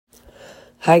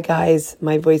Hi guys,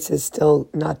 my voice is still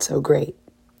not so great,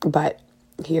 but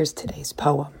here's today's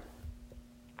poem.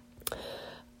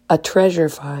 A treasure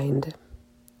find.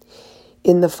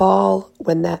 In the fall,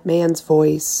 when that man's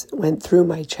voice went through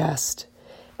my chest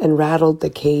and rattled the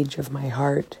cage of my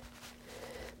heart,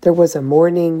 there was a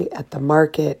morning at the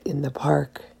market in the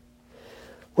park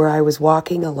where I was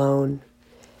walking alone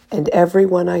and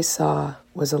everyone I saw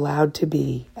was allowed to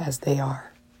be as they are.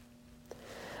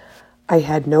 I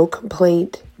had no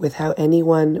complaint with how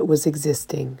anyone was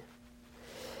existing,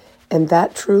 and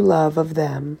that true love of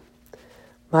them,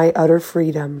 my utter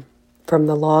freedom from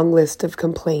the long list of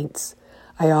complaints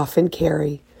I often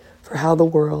carry for how the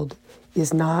world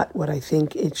is not what I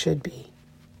think it should be.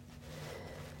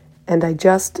 And I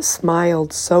just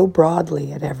smiled so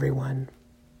broadly at everyone.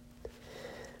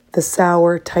 The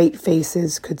sour, tight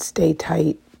faces could stay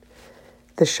tight.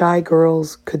 The shy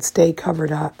girls could stay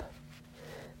covered up.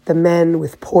 The men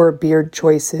with poor beard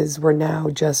choices were now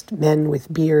just men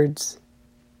with beards.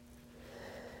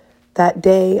 That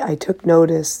day I took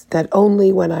notice that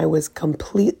only when I was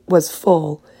completely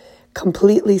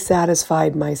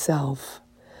satisfied myself,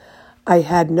 I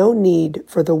had no need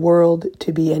for the world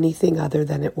to be anything other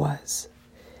than it was.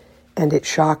 And it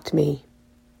shocked me,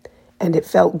 and it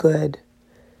felt good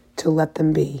to let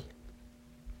them be.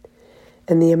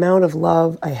 And the amount of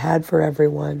love I had for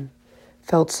everyone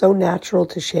felt so natural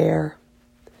to share,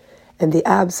 and the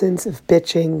absence of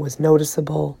bitching was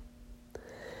noticeable,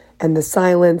 and the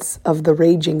silence of the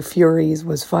raging furies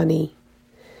was funny.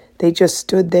 They just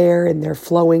stood there in their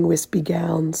flowing wispy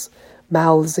gowns,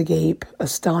 mouths agape,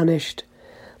 astonished,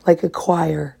 like a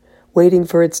choir waiting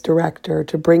for its director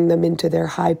to bring them into their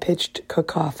high-pitched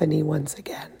cacophony once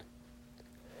again.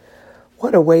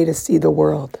 What a way to see the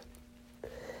world.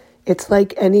 It's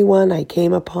like anyone I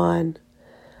came upon,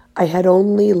 I had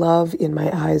only love in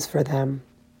my eyes for them,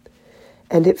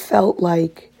 and it felt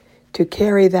like to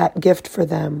carry that gift for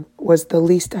them was the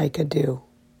least I could do.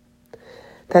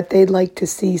 That they'd like to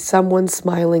see someone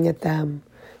smiling at them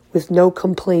with no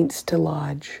complaints to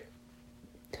lodge.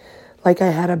 Like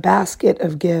I had a basket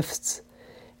of gifts,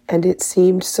 and it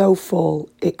seemed so full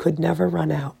it could never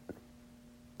run out.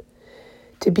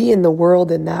 To be in the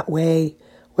world in that way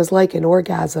was like an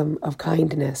orgasm of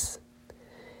kindness,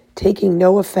 taking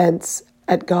no offense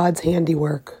at God's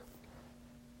handiwork,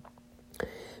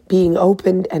 being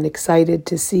open and excited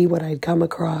to see what I'd come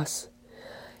across,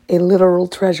 a literal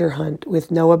treasure hunt with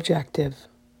no objective,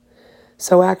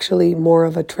 so actually more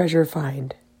of a treasure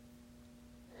find.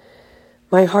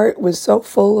 My heart was so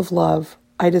full of love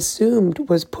I'd assumed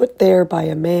was put there by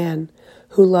a man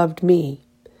who loved me,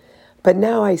 but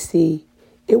now I see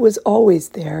it was always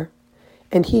there,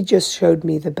 and he just showed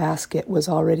me the basket was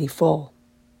already full.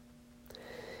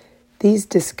 These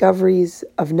discoveries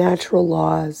of natural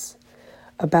laws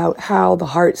about how the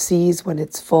heart sees when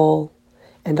it's full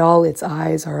and all its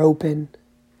eyes are open,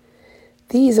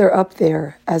 these are up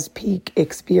there as peak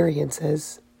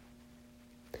experiences.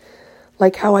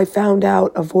 Like how I found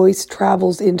out a voice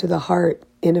travels into the heart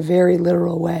in a very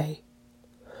literal way,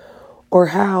 or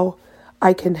how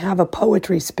I can have a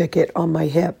poetry spigot on my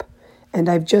hip and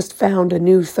I've just found a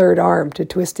new third arm to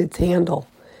twist its handle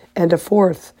and a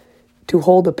fourth to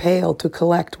hold a pail to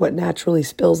collect what naturally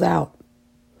spills out.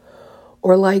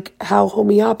 Or like how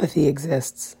homeopathy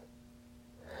exists.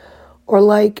 Or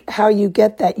like how you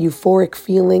get that euphoric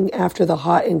feeling after the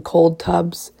hot and cold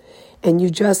tubs and you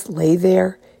just lay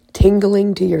there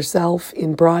tingling to yourself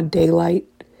in broad daylight,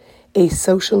 a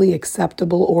socially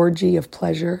acceptable orgy of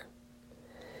pleasure.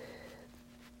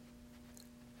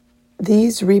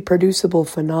 These reproducible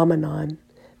phenomenon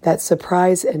that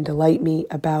surprise and delight me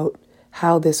about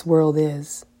how this world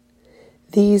is.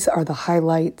 These are the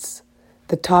highlights,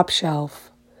 the top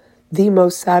shelf, the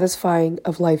most satisfying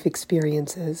of life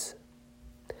experiences.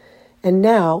 And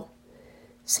now,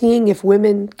 seeing if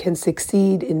women can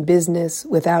succeed in business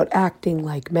without acting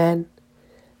like men,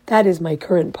 that is my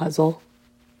current puzzle.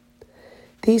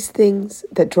 These things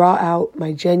that draw out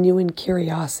my genuine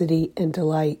curiosity and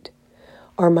delight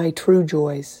are my true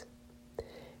joys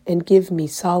and give me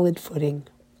solid footing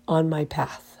on my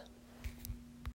path.